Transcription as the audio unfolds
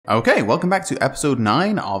Okay, welcome back to episode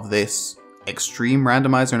 9 of this Extreme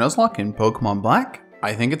Randomizer Nuzlocke in Pokemon Black.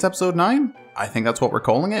 I think it's episode 9. I think that's what we're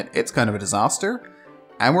calling it. It's kind of a disaster.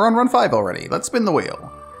 And we're on run 5 already. Let's spin the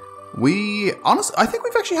wheel. I think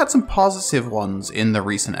we've actually had some positive ones in the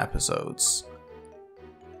recent episodes.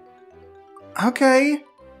 Okay.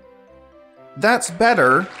 That's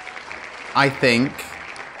better, I think.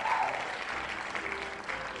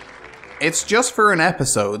 It's just for an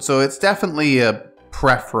episode, so it's definitely a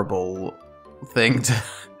preferable thing to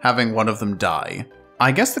having one of them die.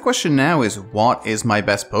 I guess the question now is, what is my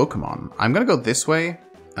best Pokemon? I'm gonna go this way,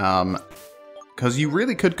 because you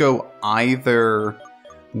really could go either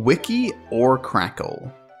Wiki or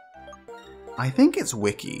Crackle. I think it's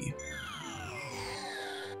Wiki.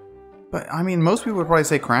 But, I mean, most people would probably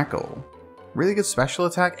say Crackle. Really good special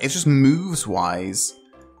attack. It's just moves-wise,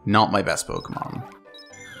 not my best Pokemon.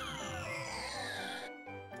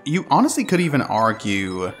 You honestly could even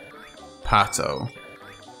argue Pato.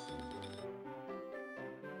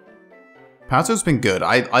 Pato's been good.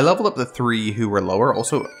 I leveled up the 3 who were lower.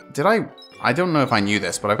 Also, I don't know if I knew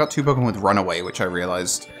this, but I've got 2 Pokemon with Runaway, which I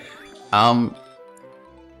realized. I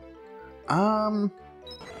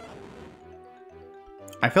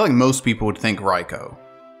feel like most people would think Raikou.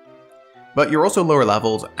 But you're also lower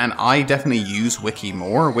leveled, and I definitely use Wiki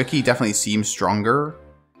more. Wiki definitely seems stronger.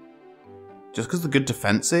 Just because of the good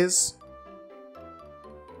defense is?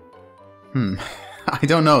 I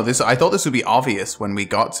don't know. I thought this would be obvious when we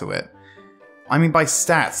got to it. I mean, by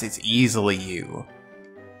stats, it's easily you.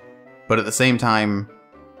 But at the same time,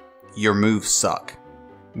 your moves suck.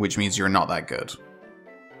 Which means you're not that good.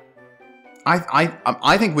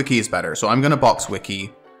 I think Wiki is better, so I'm going to box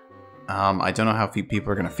Wiki. I don't know how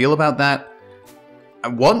people are going to feel about that.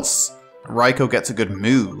 Once Raikou gets a good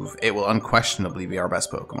move, it will unquestionably be our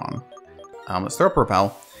best Pokemon. Let's throw up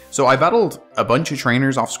Repel. So I battled a bunch of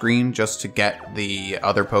trainers off screen just to get the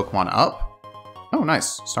other Pokemon up. Oh,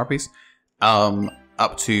 nice. Star Piece.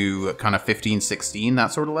 Up to kind of 15, 16,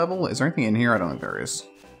 that sort of level. Is there anything in here? I don't think there is.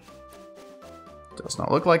 Does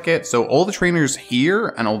not look like it. So all the trainers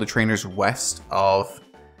here and all the trainers west of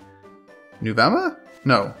Nuvema?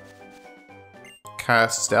 No.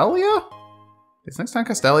 Castelia? Is next time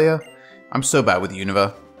Castelia? I'm so bad with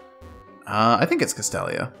Unova. I think it's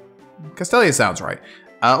Castelia. Castelia sounds right.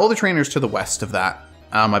 All the trainers to the west of that.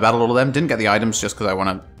 I battled all of them. Didn't get the items just because I want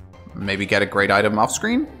to maybe get a great item off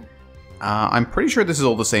screen. I'm pretty sure this is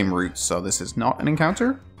all the same route, so this is not an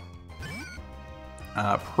encounter.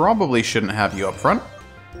 Probably shouldn't have you up front,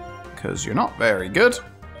 because you're not very good.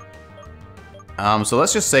 So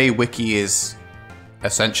let's just say Wiki is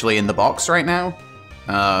essentially in the box right now.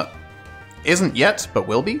 Isn't yet, but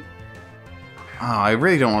will be. I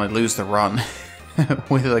really don't want to lose the run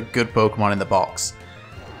with a good Pokemon in the box.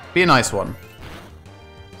 Be a nice one.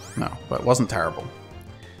 No, but it wasn't terrible.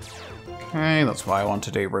 Okay, that's why I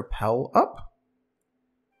wanted a Repel up.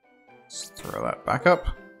 Let's throw that back up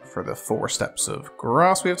for the 4 steps of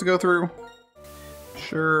grass we have to go through.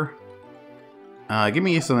 Sure. Give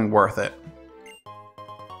me something worth it.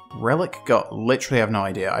 Relic got literally have no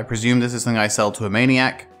idea. I presume this is something I sell to a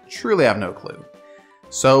maniac. Truly have no clue.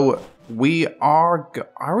 So we are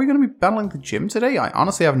we going to be battling the gym today? I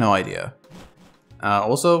honestly have no idea.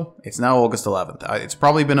 Also, it's now August 11th. It's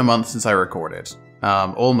probably been a month since I recorded.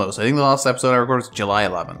 Almost. I think the last episode I recorded was July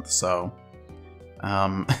 11th, so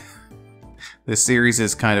this series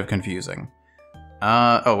is kind of confusing.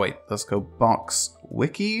 Oh wait, let's go box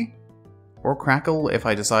Wiki or Crackle if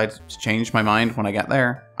I decide to change my mind when I get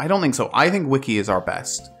there. I don't think so. I think Wiki is our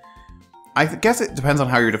best. I guess it depends on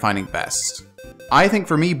how you're defining best. I think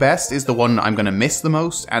for me, best is the one I'm going to miss the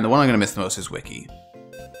most, and the one I'm going to miss the most is Wiki.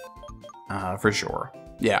 For sure.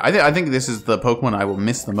 Yeah, I think this is the Pokemon I will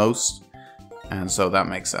miss the most, and so that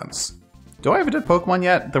makes sense. Do I have a dead Pokemon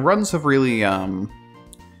yet? The runs have really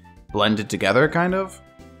blended together, kind of.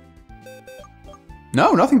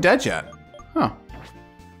 No, nothing dead yet. Huh.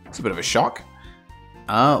 It's a bit of a shock.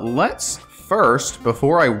 Let's first,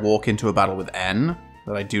 before I walk into a battle with N,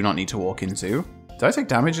 that I do not need to walk into. Did I take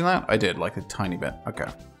damage in that? I did, like a tiny bit. Okay.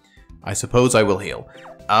 I suppose I will heal.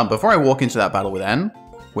 Before I walk into that battle with N,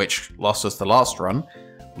 which lost us the last run,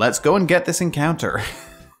 let's go and get this encounter.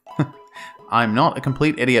 I'm not a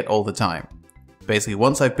complete idiot all the time. Basically,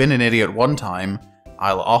 once I've been an idiot one time,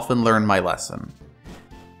 I'll often learn my lesson.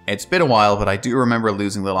 It's been a while, but I do remember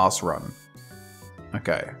losing the last run.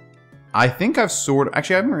 Okay. I think I've actually, I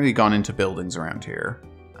haven't really gone into buildings around here.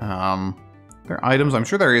 There are items. I'm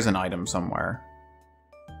sure there is an item somewhere.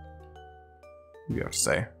 What do you have to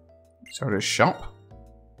say? Sort of shop.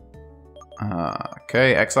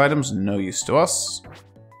 Okay, X items, no use to us.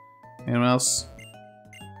 Anyone else?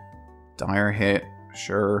 Dire hit.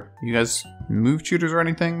 Sure. You guys move tutors or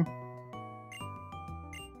anything?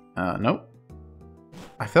 Nope.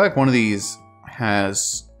 I feel like one of these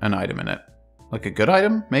has an item in it. Like a good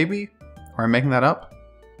item, maybe? Or I'm making that up?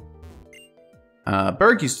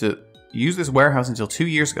 Berg used to use this warehouse until 2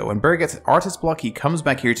 years ago. When Berg gets an artist block, he comes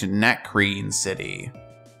back here to Nakreen City.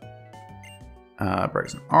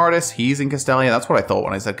 Berg's an artist. He's in Castelia. That's what I thought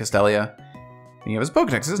when I said Castelia. And you have his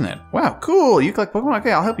Pokedex, isn't it? Wow, cool. You collect Pokemon?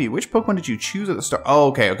 Okay, I'll help you. Which Pokemon did you choose at the start? Oh,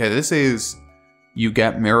 okay. This is... You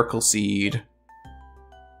get Miracle Seed.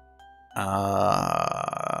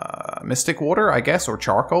 Mystic Water, I guess, or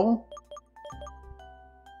Charcoal?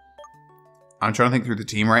 I'm trying to think through the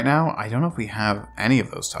team right now. I don't know if we have any of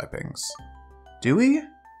those typings. Do we?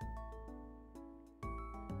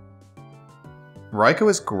 Raikou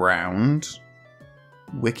is Ground.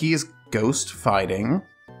 Wiki is Ghost Fighting.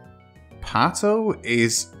 Pato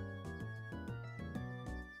is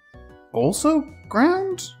also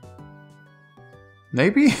Ground?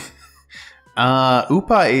 Maybe?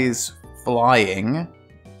 Upa is Flying.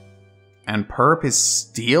 And Perp is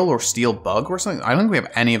Steel or Steel Bug or something. I don't think we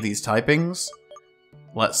have any of these typings.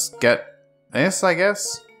 Let's get this, I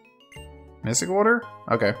guess. Mystic Water?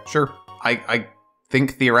 Okay, sure. I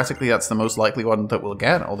think theoretically that's the most likely one that we'll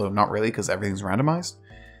get, although not really because everything's randomized.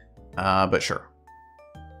 But sure.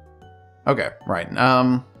 Okay, right.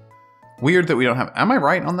 Weird that we don't have... Am I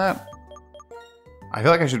right on that? I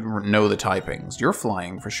feel like I should know the typings. You're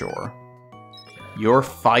Flying for sure. You're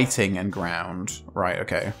Fighting and Ground. Right,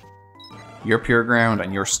 okay. You're Pure Ground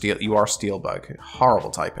and you're Steel. You are Steel Bug. Horrible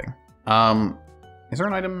typing. Is there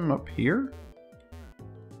an item up here?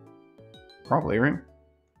 Probably, right?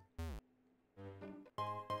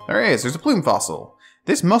 There is. There's a Plume Fossil.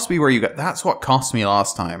 This must be where you get... That's what cost me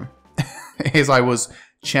last time. Is I was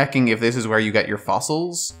checking if this is where you get your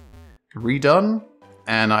fossils redone,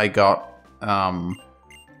 and I got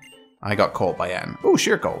caught by N. Oh,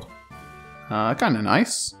 Sheer Gold. Kind of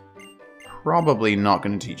nice. Probably not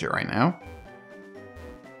going to teach it right now.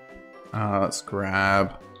 Let's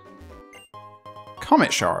grab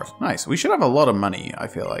Comet Shard. Nice. We should have a lot of money, I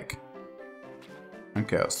feel like.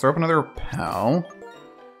 Okay, let's throw up another Repel.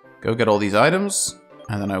 Go get all these items,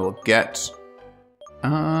 and then I will get...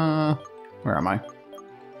 where am I?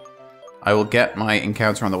 I will get my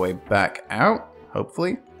encounter on the way back out,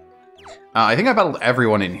 hopefully. I think I battled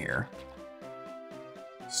everyone in here.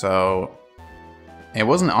 So... It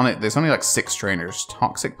wasn't on it. There's only like 6 trainers.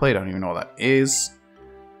 Toxic Plate, I don't even know what that is.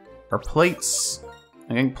 Or plates.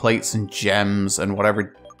 I think plates and gems and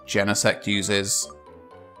whatever Genesect uses.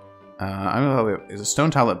 I don't know. Is a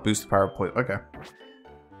Stone Tablet boost the power of plate? Okay.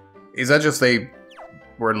 Is that just they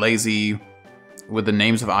were lazy with the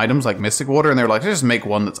names of items like Mystic Water and they were like, just make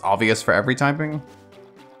one that's obvious for every typing?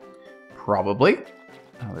 Probably.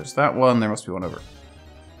 Oh, there's that one. There must be one over.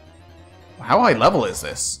 How high level is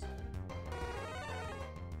this?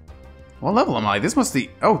 What level am I? This must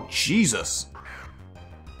be... Oh, Jesus.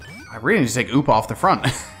 I really need to take Upa off the front.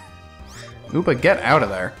 Upa, get out of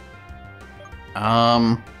there.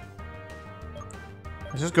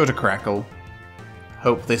 Let's just go to Crackle.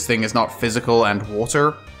 Hope this thing is not physical and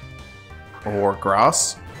water. Or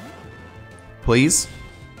grass. Please.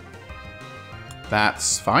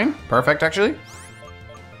 That's fine. Perfect, actually.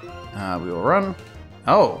 We will run.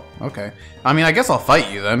 Oh, okay. I mean, I guess I'll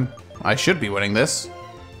fight you then. I should be winning this.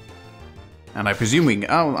 And I presume we can...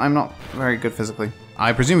 Oh, I'm not very good physically.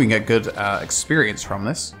 I presume we can get good experience from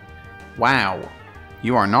this. Wow.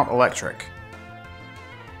 You are not electric.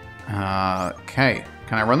 Okay.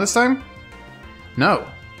 Can I run this time? No.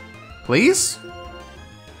 Please?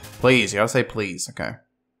 Please. You gotta say please. Okay.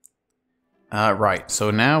 Right.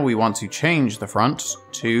 So now we want to change the front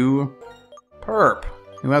to Perp,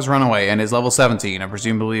 who has run away and is level 17 and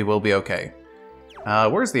presumably will be okay.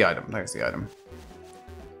 Where's the item? There's the item.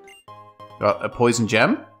 Got a Poison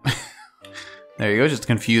Gem. There you go, just to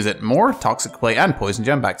confuse it more. Toxic Plate and Poison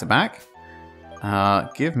Gem back to back.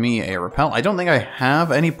 Give me a Repel. I don't think I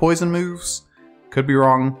have any poison moves. Could be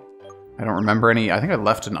wrong. I don't remember any. I think I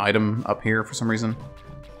left an item up here for some reason.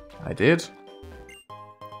 I did.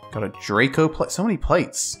 Got a Draco Plate. So many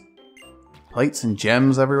plates. Plates and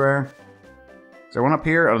gems everywhere. Is there one up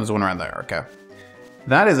here? Oh, there's one around there. Okay.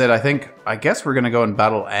 That is it, I think. I guess we're going to go and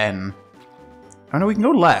battle N. Oh no, we can go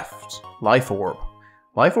left. Life Orb.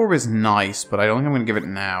 Life Orb is nice, but I don't think I'm going to give it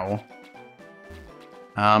now.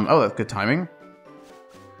 Oh, that's good timing.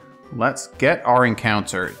 Let's get our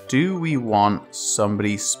encounter. Do we want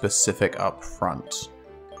somebody specific up front?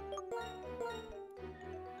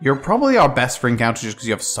 You're probably our best for encounter just because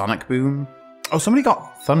you have Sonic Boom. Oh, somebody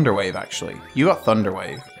got Thunder Wave, actually. You got Thunder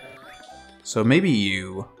Wave. So maybe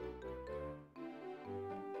you.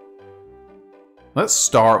 Let's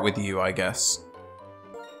start with you, I guess.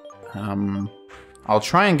 I'll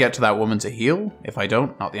try and get to that woman to heal. If I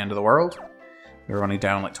don't, not the end of the world. We're running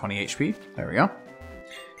down like 20 HP. There we go.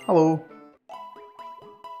 Hello.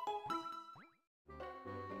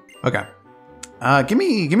 Okay. Give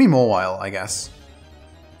me Mawile, I guess.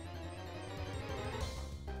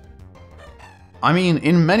 I mean,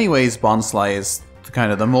 in many ways, Bonsly is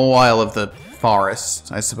kind of the Mawile of the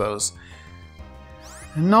forest, I suppose.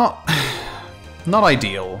 Not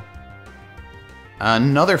ideal.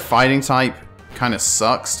 Another fighting type kind of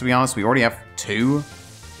sucks, to be honest. We already have 2.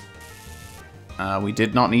 We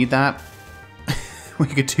did not need that. We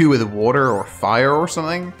could do with water or fire or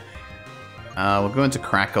something. We'll go into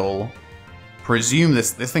Crackle. Presume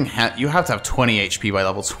this thing you have to have 20 HP by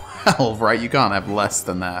level 12, right? You can't have less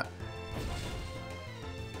than that.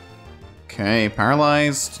 Okay,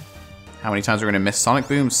 paralyzed. How many times are we going to miss Sonic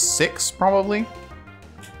Boom? 6, probably.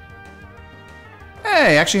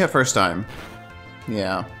 Hey, actually hit first time.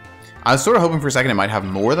 Yeah. I was sort of hoping for a second it might have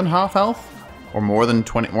more than half health. Or more than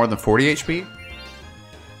 40 HP.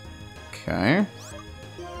 Okay.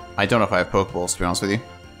 I don't know if I have Pokeballs, to be honest with you.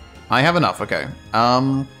 I have enough, okay.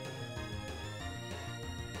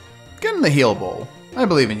 Get in the heal ball. I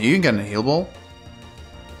believe in you. You can get in the heal ball.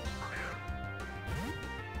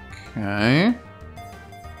 Okay.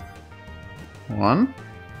 1,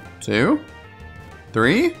 2,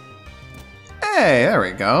 3. Hey, there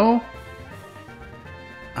we go.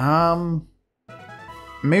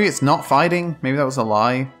 Maybe it's not fighting. Maybe that was a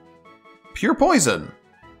lie. Pure poison.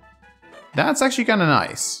 That's actually kind of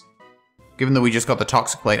nice. Given that we just got the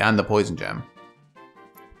Toxic Plate and the Poison Gem.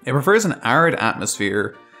 It prefers an arid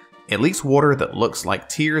atmosphere. It leaks water that looks like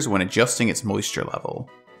tears when adjusting its moisture level.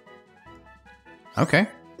 Okay.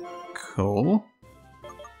 Cool.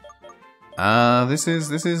 This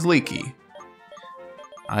is Leaky.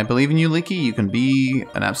 I believe in you, Leaky. You can be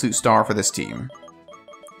an absolute star for this team.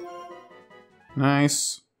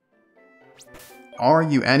 Nice. Are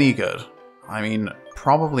you any good? I mean,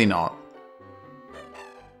 probably not.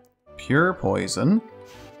 Pure poison.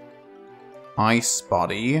 Ice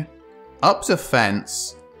body. Up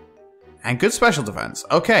defense. And good special defense.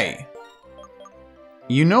 Okay.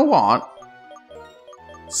 You know what?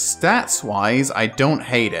 Stats-wise, I don't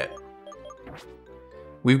hate it.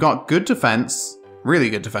 We've got good defense, really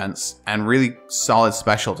good defense, and really solid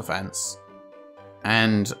special defense.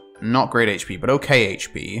 And not great HP, but okay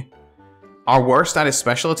HP. Our worst stat is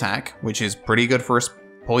special attack, which is pretty good for a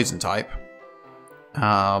poison type.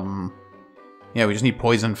 Yeah, we just need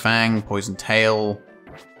Poison Fang, Poison Tail,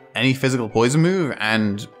 any physical poison move,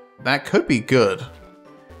 and that could be good.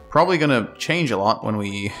 Probably gonna change a lot when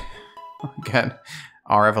we get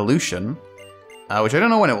our evolution, which I don't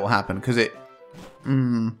know when it will happen, because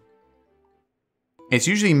it's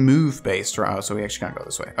usually move-based, right? Oh, so we actually can't go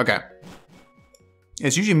this way. Okay.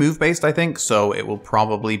 It's usually move-based, I think, so it will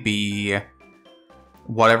probably be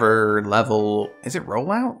whatever level... Is it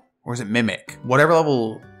Rollout? Or is it Mimic? Whatever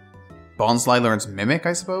level Bonsly learns Mimic,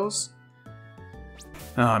 I suppose?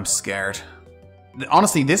 Oh, I'm scared.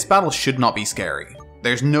 Honestly, this battle should not be scary.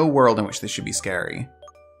 There's no world in which this should be scary.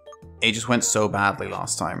 It just went so badly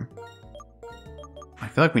last time. I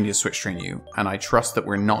feel like we need to switch train you, and I trust that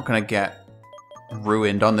we're not going to get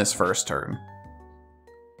ruined on this first turn.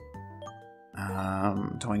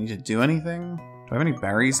 Do I need to do anything? Do I have any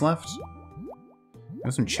berries left? I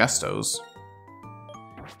have some Chestos.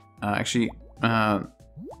 Actually, no,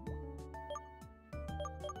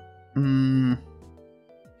 I'm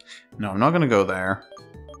not going to go there.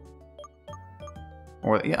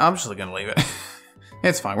 Or, yeah, I'm just going to leave it.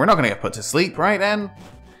 It's fine. We're not going to get put to sleep, right, En?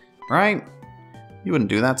 Right? You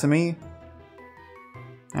wouldn't do that to me.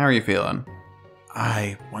 How are you feeling?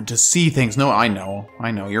 I want to see things. No, I know.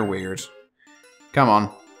 I know. You're weird. Come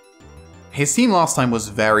on. His team last time was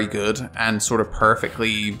very good and sort of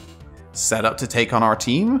perfectly set up to take on our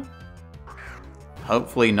team.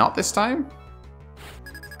 Hopefully not this time.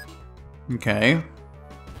 Okay.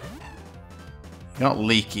 Got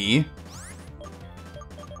Leaky.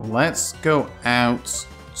 Let's go out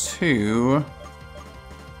to...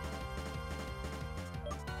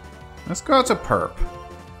 Let's go out to Perp.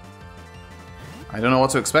 I don't know what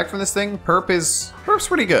to expect from this thing. Perp's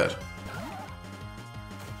pretty good.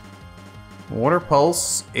 Water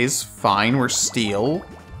Pulse is fine. We're Steel.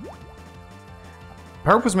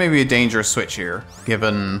 Perp was maybe a dangerous switch here,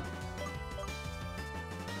 given...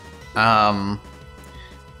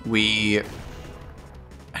 we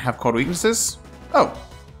have quad weaknesses. Oh.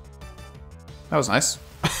 That was nice.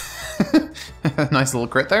 Nice little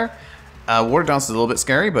crit there. Water Dance is a little bit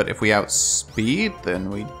scary, but if we outspeed, then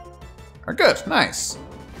we are good. Nice.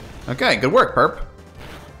 Okay, good work, Perp.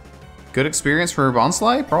 Good experience for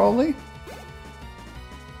Bonsly, probably.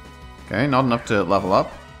 Okay, not enough to level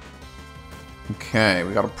up. Okay,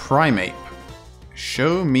 we got a Primeape.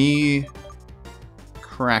 Show me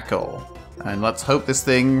Crackle. And let's hope this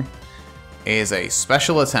thing is a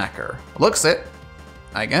special attacker. Looks it,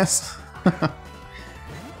 I guess.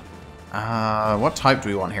 What type do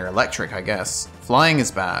we want here? Electric, I guess. Flying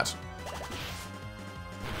is bad.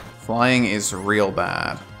 Flying is real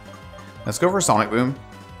bad. Let's go for Sonic Boom.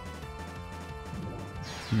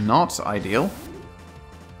 Not ideal.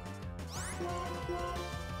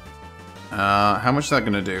 How much is that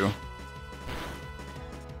gonna do?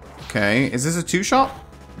 Okay, is this a two-shot?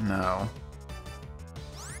 No.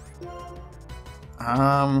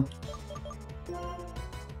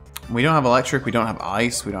 We don't have electric, we don't have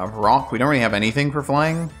ice, we don't have rock, we don't really have anything for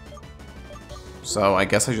flying. So I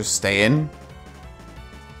guess I just stay in.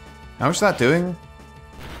 How much is that doing?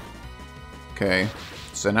 Okay,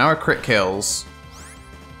 so now our crit kills.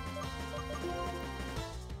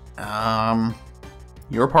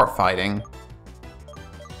 You're part fighting.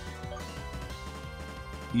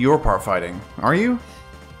 You're part fighting. Are you?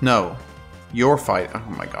 No. You're fight. Oh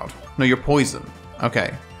my god. No, you're poison.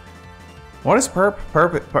 Okay. What is Perp?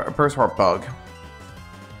 Perp's part bug.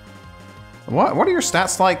 What are your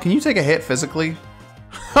stats like? Can you take a hit physically?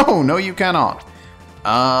 Oh, no you cannot.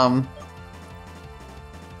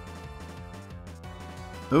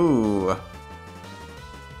 Ooh.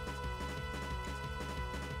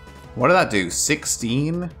 What did that do?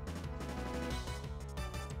 16?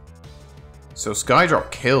 So Skydrop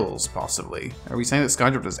kills, possibly. Are we saying that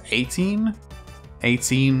Skydrop does 18?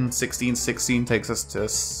 18, 16, 16 takes us to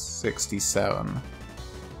 67.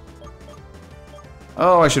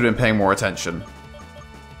 Oh, I should have been paying more attention.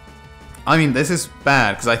 I mean, this is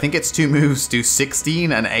bad, because I think its two moves do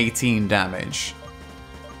 16 and 18 damage.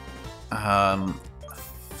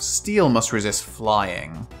 Steel must resist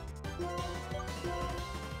flying.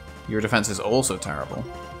 Your defense is also terrible.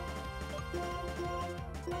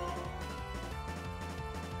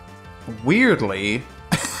 Weirdly,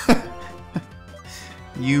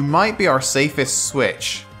 you might be our safest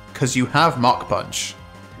switch, because you have Mach Punch.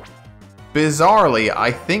 Bizarrely,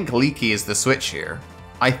 I think Leaky is the switch here.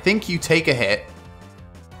 I think you take a hit,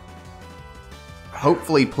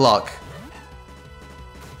 hopefully Pluck.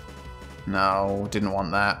 No, didn't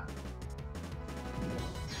want that.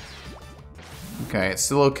 Okay, it's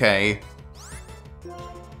still okay.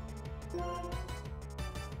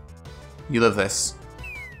 You live this.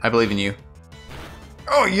 I believe in you.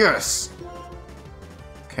 Oh, yes!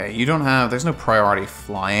 Okay, you don't have... There's no priority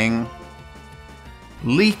flying.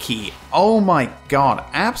 Leaky. Oh my god.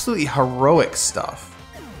 Absolutely heroic stuff.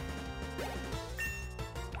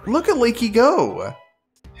 Look at Leaky go!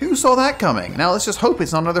 Who saw that coming? Now let's just hope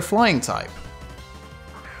it's not another flying type.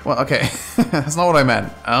 Well, okay. That's not what I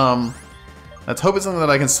meant. Let's hope it's something that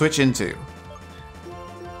I can switch into.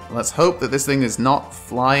 Let's hope that this thing is not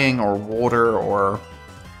flying or water or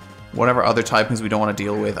whatever other typings we don't want to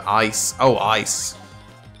deal with. Ice. Oh, ice.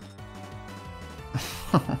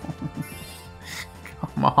 Come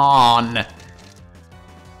on.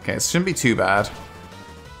 Okay, it shouldn't be too bad.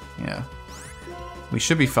 Yeah. We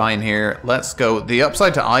should be fine here. Let's go. The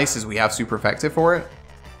upside to ice is we have super effective for it.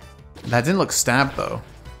 That didn't look stab, though.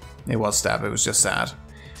 It was stab. It was just sad.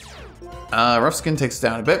 Rough Skin takes it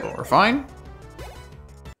down a bit, but we're fine.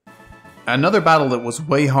 Another battle that was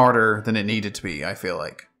way harder than it needed to be, I feel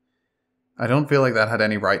like. I don't feel like that had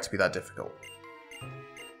any right to be that difficult.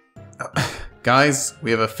 Guys,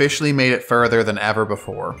 we have officially made it further than ever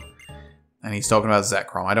before. And he's talking about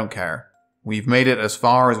Zekrom. I don't care. We've made it as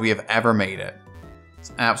far as we have ever made it.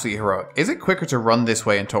 It's absolutely heroic. Is it quicker to run this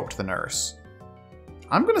way and talk to the nurse?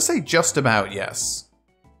 I'm going to say just about yes.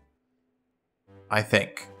 I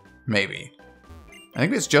think. Maybe. I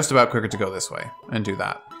think it's just about quicker to go this way and do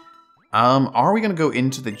that. Are we going to go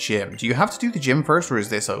into the gym? Do you have to do the gym first, or is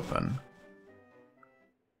this open?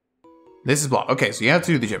 This is blocked. Okay, so you have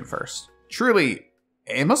to do the gym first. Truly,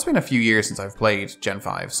 it must have been a few years since I've played Gen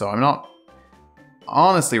 5, so I'm not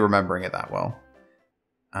honestly remembering it that well.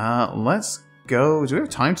 Let's go. Do we have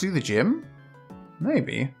time to do the gym?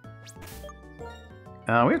 Maybe.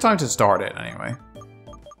 We have time to start it anyway.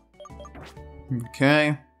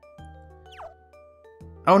 Okay.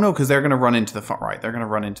 Oh no, because they're going to run into the right. They're going to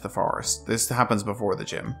run into the forest. This happens before the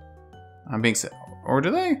gym. I'm being sick. Or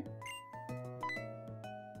do they?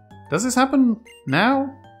 Does this happen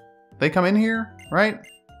now? They come in here, right?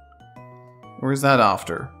 Or is that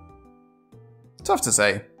after? Tough to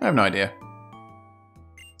say. I have no idea.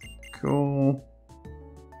 Cool.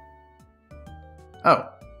 Oh.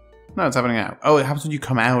 No, it's happening now. Oh, it happens when you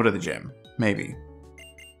come out of the gym. Maybe.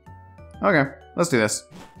 Okay, let's do this.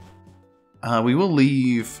 We will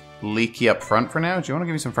leave Leaky up front for now. Do you want to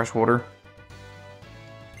give me some fresh water?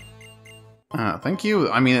 Thank you.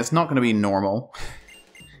 I mean, it's not going to be normal.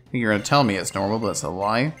 You're going to tell me it's normal, but it's a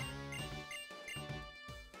lie.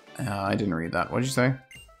 I didn't read that. What did you say?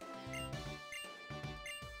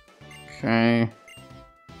 Okay.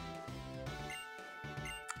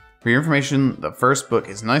 For your information, the first book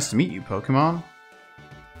is Nice to Meet You, Pokemon.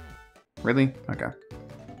 Really? Okay.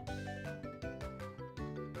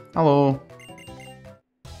 Hello.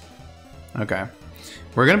 Okay.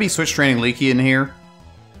 We're going to be switch training Leaky in here,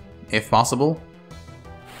 if possible.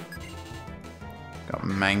 Got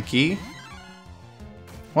Mankey.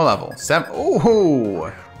 What level? 7.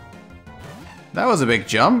 Oh! That was a big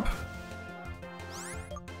jump.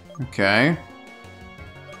 Okay.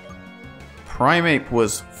 Primeape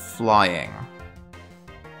was flying.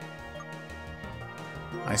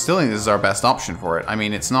 I still think this is our best option for it. I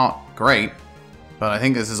mean, it's not great, but I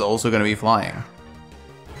think this is also going to be flying.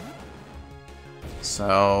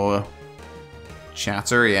 So,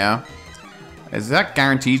 Chatter, yeah. Is that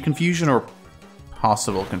guaranteed confusion or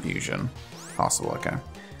possible confusion? Possible, okay.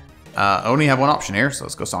 Only have one option here, so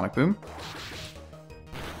let's go Sonic Boom.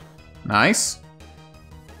 Nice.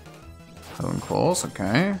 Bone Claws,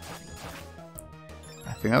 okay.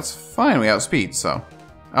 I think that's fine, we outspeed, so.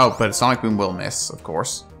 Oh, but Sonic Boom will miss, of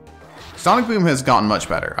course. Sonic Boom has gotten much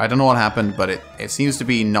better. I don't know what happened, but it seems to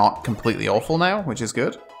be not completely awful now, which is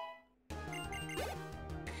good.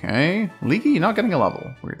 Okay. Leaky, you're not getting a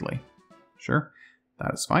level, weirdly. Sure,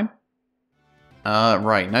 that is fine.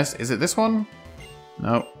 Right, nice. Is it this one?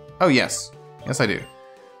 No. Oh, yes. Yes, I do.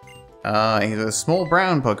 He's a small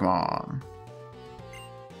brown Pokemon.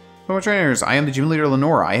 Pokemon trainers, I am the gym leader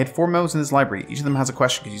Lenora. I had 4 modes in this library. Each of them has a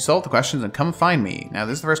question. Could you solve the questions and come find me? Now,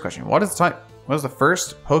 this is the first question. What is the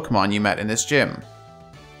first Pokemon you met in this gym?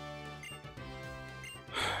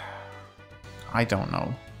 I don't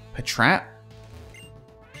know. Patrat?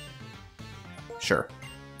 Sure.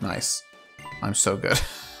 Nice. I'm so good.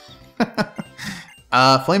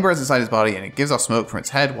 Flame burns inside his body and it gives off smoke from its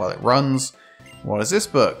head while it runs. What is this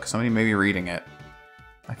book? Somebody may be reading it.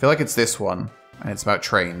 I feel like it's this one. And it's about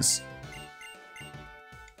trains.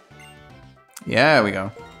 Yeah, there we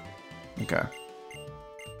go. Okay.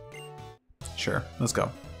 Sure, let's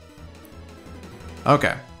go.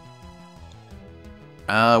 Okay.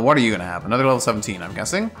 What are you gonna have? Another level 17, I'm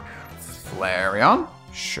guessing. Flareon?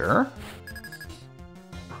 Sure.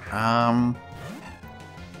 I'm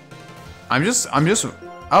just,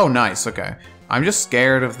 oh nice, okay. I'm just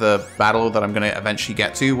scared of the battle that I'm gonna eventually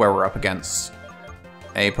get to where we're up against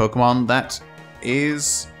a Pokemon that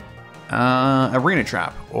is Arena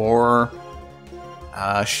Trap or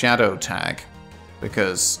Shadow Tag,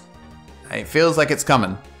 because it feels like it's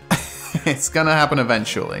coming. It's gonna happen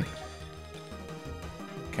eventually.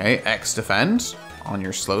 Okay, X Defend on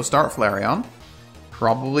your slow start Flareon.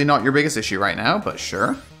 Probably not your biggest issue right now, but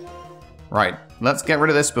sure. Right, let's get rid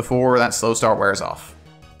of this before that slow start wears off.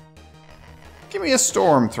 Give me a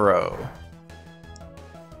Storm Throw.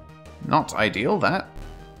 Not ideal, that.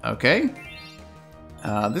 Okay.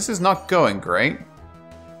 This is not going great.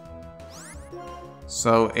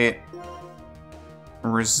 So it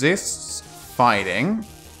resists fighting.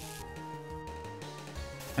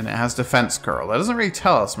 And it has Defense Curl. That doesn't really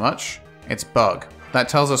tell us much. It's Bug. That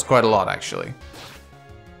tells us quite a lot, actually.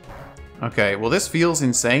 Okay, well this feels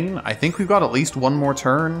insane. I think we've got at least one more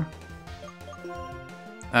turn.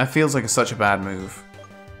 That feels like such a bad move.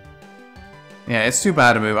 Yeah, it's too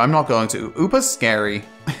bad a move. I'm not going to. Upa's scary.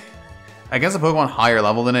 Against a Pokemon higher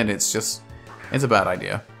level than it, it's a bad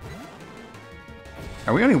idea.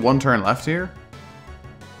 Are we only one turn left here?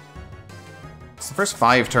 It's the first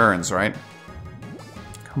 5 turns, right?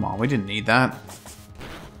 Come on, we didn't need that.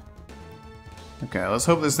 Okay, let's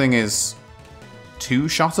hope this thing is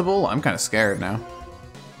 2-shottable. I'm kind of scared now.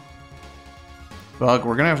 Bug,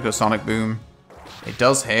 we're gonna have to go Sonic Boom. It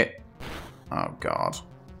does hit. Oh god.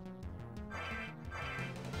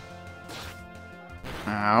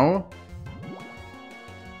 Ow.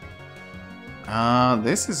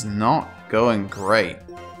 This is not going great.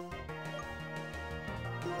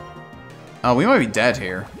 Oh, we might be dead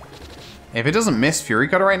here. If it doesn't miss Fury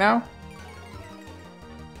Cutter right now.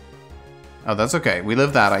 Oh, that's okay. We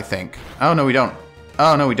live that, I think. Oh, no, we don't.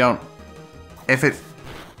 Oh, no, we don't. If it...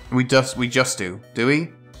 We just do. Do we?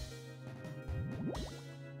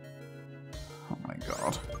 Oh my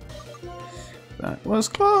god. That was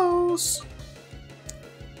close.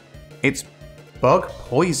 It's Bug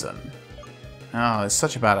Poison. Oh, it's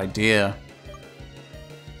such a bad idea.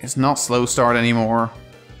 It's not Slow Start anymore.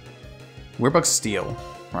 Weirbug Steel.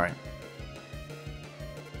 Right.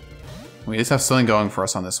 We just have something going for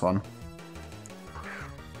us on this one.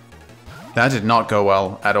 That did not go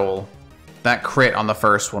well at all. That crit on the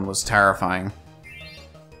first one was terrifying.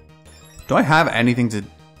 Do I have anything to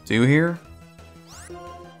do here? We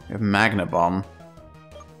have Magna Bomb.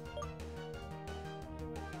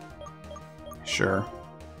 Sure.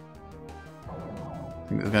 I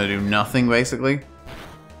think it's gonna do nothing, basically.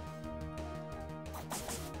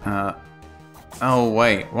 Oh,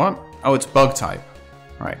 wait, what? Oh, it's bug type.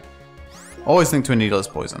 Right. Always think Twin Needle is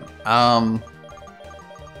poison.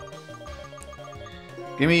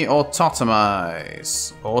 Give me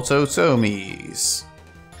Autotomize. Autotomies.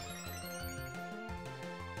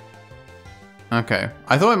 Okay.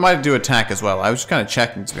 I thought it might do attack as well. I was just kind of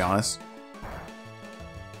checking, to be honest.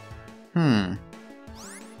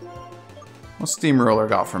 What's Steamroller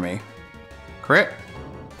got for me? Crit?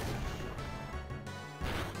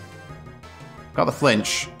 Got the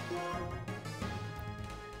flinch.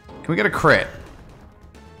 Can we get a crit?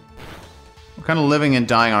 I'm kind of living and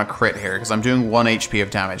dying on a crit here, because I'm doing 1 HP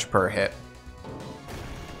of damage per hit.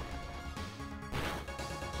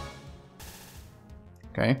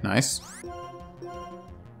 Okay, nice.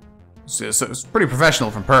 So it's pretty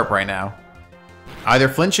professional from Perp right now. Either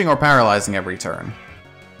flinching or paralyzing every turn.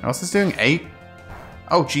 What's this doing? 8?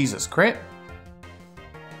 Oh, Jesus. Crit?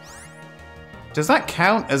 Does that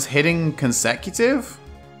count as hitting consecutive?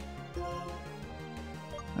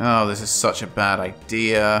 Oh, this is such a bad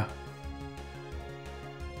idea.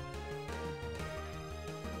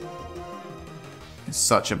 It's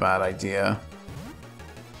such a bad idea.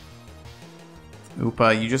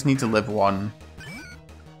 Oopa, you just need to live 1.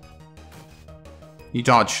 You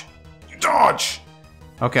dodge. You dodge!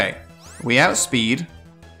 Okay. We outspeed.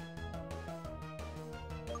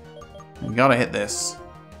 We gotta hit this.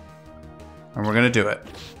 And we're gonna do it.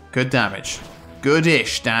 Good damage.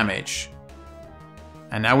 Good-ish damage.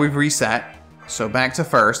 And now we've reset. So back to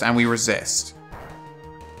first, and we resist.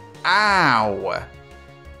 Ow!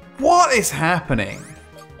 What is happening?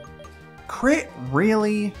 Crit?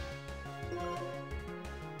 Really?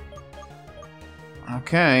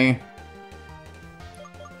 Okay.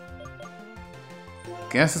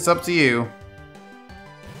 Guess it's up to you.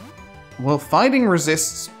 Well, fighting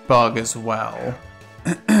resists bug as well.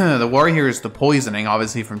 The worry here is the poisoning,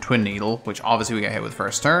 obviously from Twin Needle, which obviously we get hit with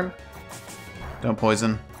first turn. Don't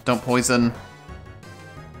poison. Don't poison.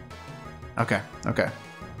 Okay, okay.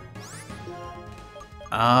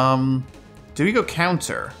 Do we go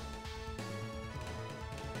counter?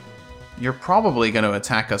 You're probably going to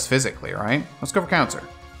attack us physically, right? Let's go for counter.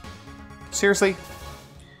 Seriously?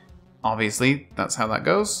 Obviously, that's how that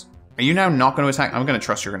goes. Are you now not going to attack? I'm going to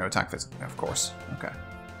trust you're going to attack physically, of course. Okay.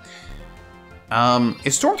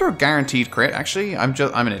 Is Storm Throw guaranteed crit? Actually, I'm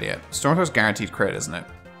an idiot. Storm Throw's guaranteed crit, isn't it?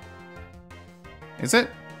 Is it?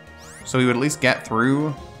 So we would at least get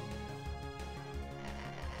through.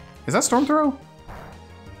 Is that Storm Throw?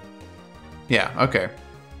 Yeah, okay.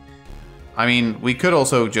 I mean, we could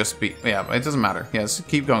also just be... Yeah, it doesn't matter. Yeah, let's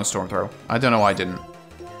keep going Storm Throw. I don't know why I didn't.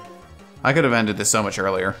 I could have ended this so much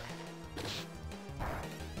earlier.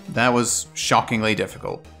 That was shockingly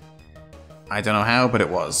difficult. I don't know how, but it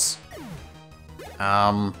was.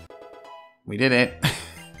 We did it.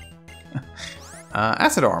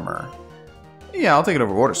 Acid Armor. Yeah, I'll take it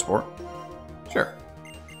over Water Sport. Sure.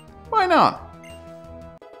 Why not?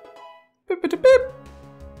 Bip, bip, bip.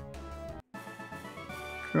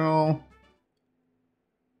 Cool.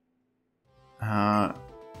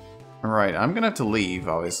 Alright, I'm gonna have to leave,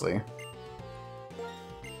 obviously.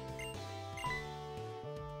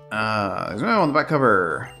 There's no on the back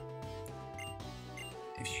cover.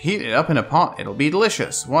 If you heat it up in a pot, it'll be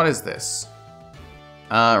delicious. What is this?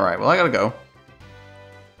 Right, well, I gotta go.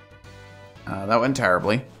 That went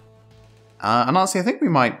terribly. And honestly, I think we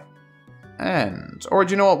might end. Or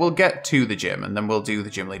do you know what? We'll get to the gym, and then we'll do the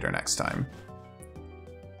gym leader next time.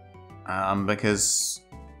 Because...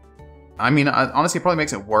 I mean, honestly, it probably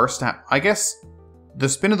makes it worse to have... I guess the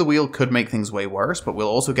spin of the wheel could make things way worse, but we'll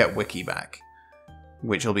also get Wiki back.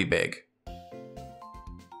 Which will be big.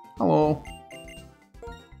 Hello.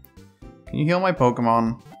 Can you heal my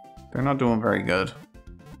Pokemon? They're not doing very good.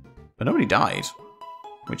 But nobody died.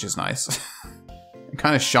 Which is nice.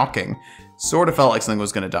 Kind of shocking. Sort of felt like something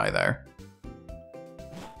was going to die there.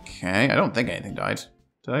 Okay, I don't think anything died.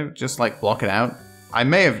 Did I just, like, block it out?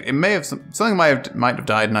 Something might have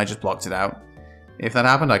died and I just blocked it out. If that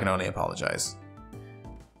happened, I can only apologize.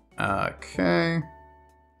 Okay.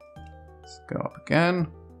 Let's go up again.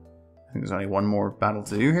 I think there's only one more battle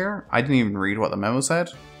to do here. I didn't even read what the memo said.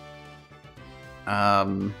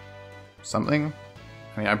 Something.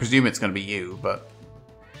 I mean, I presume it's going to be you, but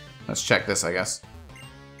let's check this, I guess.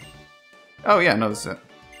 Oh, yeah, no, this is it.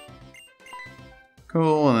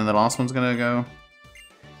 Cool, and then the last one's going to go.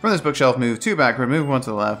 From this bookshelf, move 2 backward, move 1 to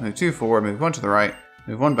the left, move 2 forward, move 1 to the right,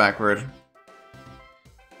 move 1 backward.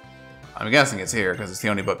 I'm guessing it's here, because it's the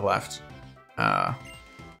only book left.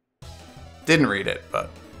 Didn't read it, but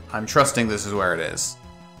I'm trusting this is where it is.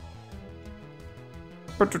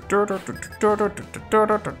 Okay,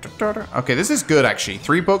 this is good, actually.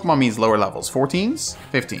 3 Pokemon means lower levels. 14s?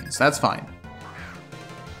 15s. That's fine.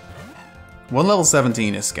 1 level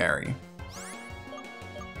 17 is scary.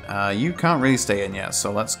 You can't really stay in yet,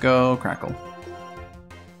 so let's go Crackle.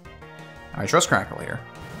 I trust Crackle here.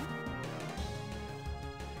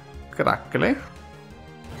 Crackle.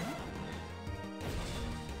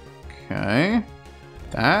 Okay.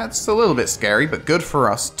 That's a little bit scary, but good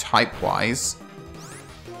for us type-wise.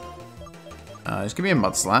 Just give me a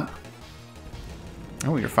Mud Slap.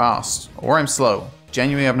 Oh, you're fast. Or I'm slow.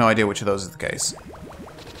 Genuinely have no idea which of those is the case.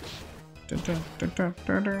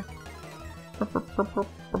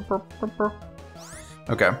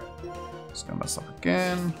 Okay. Just gonna mess up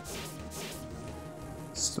again.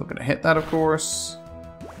 Still gonna hit that, of course.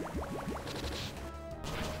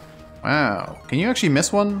 Wow. Can you actually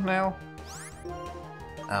miss one now?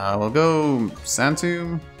 We'll go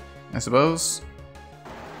Santum, I suppose.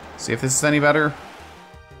 See if this is any better.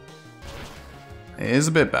 It is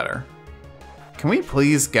a bit better. Can we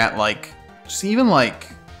please get, like, just even, like,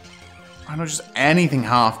 I don't know, just anything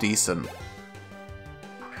half decent?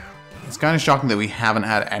 It's kind of shocking that we haven't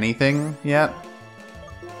had anything yet.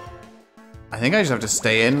 I think I just have to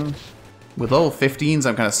stay in. With level 15s,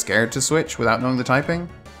 I'm kind of scared to switch without knowing the typing.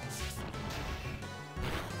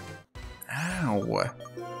 Ow.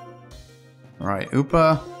 Right,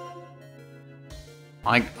 Upa.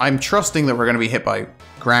 I'm trusting that we're going to be hit by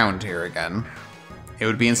ground here again. It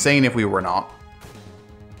would be insane if we were not.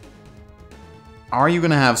 Are you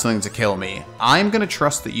going to have something to kill me? I'm going to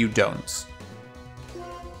trust that you don't.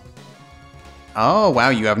 Oh, wow,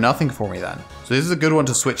 you have nothing for me then. So this is a good one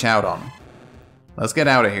to switch out on. Let's get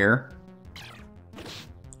out of here.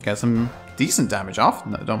 Get some decent damage off.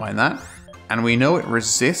 No, don't mind that. And we know it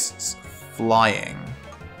resists flying.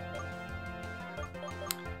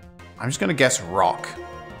 I'm just going to guess rock.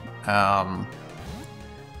 And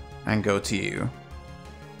go to you.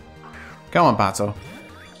 Come on, Pato.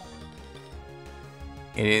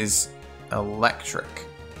 It is electric,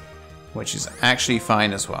 which is actually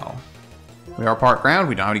fine as well. We are part ground.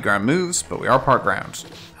 We don't have any ground moves, but we are part ground.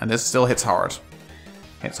 And this still hits hard.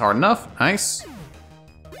 Hits hard enough. Nice.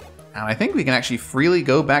 And I think we can actually freely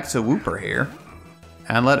go back to Wooper here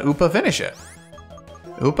and let Upa finish it.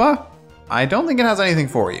 Upa, I don't think it has anything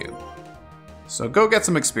for you. So go get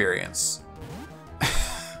some experience.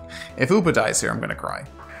 If Upa dies here, I'm gonna cry.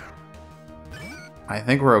 I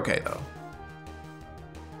think we're okay though.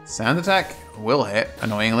 Sound attack will hit,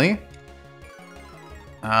 annoyingly.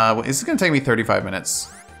 Is this gonna take me 35 minutes?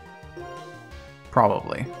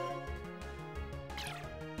 Probably.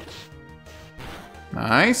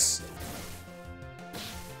 Nice.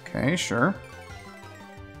 Okay, sure.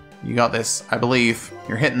 You got this, I believe.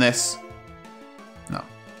 You're hitting this. No.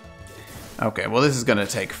 Okay, well this is gonna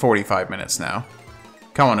take 45 minutes now.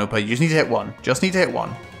 Come on, Upa, you just need to hit one. Just need to hit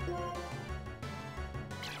one.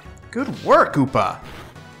 Good work, Upa!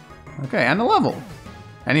 Okay, and a level.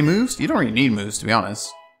 Any moves? You don't really need moves, to be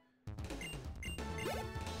honest.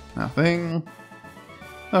 Nothing.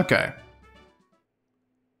 Okay.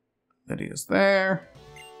 Lydia's there.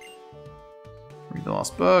 Read the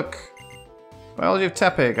lost book. Biology of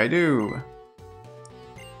Tepig, I do.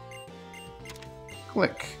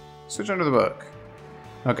 Click. Switch under the book.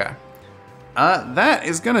 Okay. That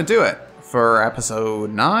is gonna do it for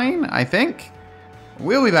episode 9, I think.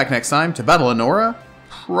 We'll be back next time to battle Enora.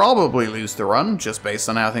 Probably lose the run, just based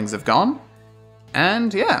on how things have gone.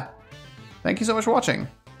 And yeah. Thank you so much for watching.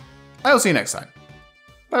 I'll see you next time.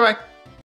 Bye-bye.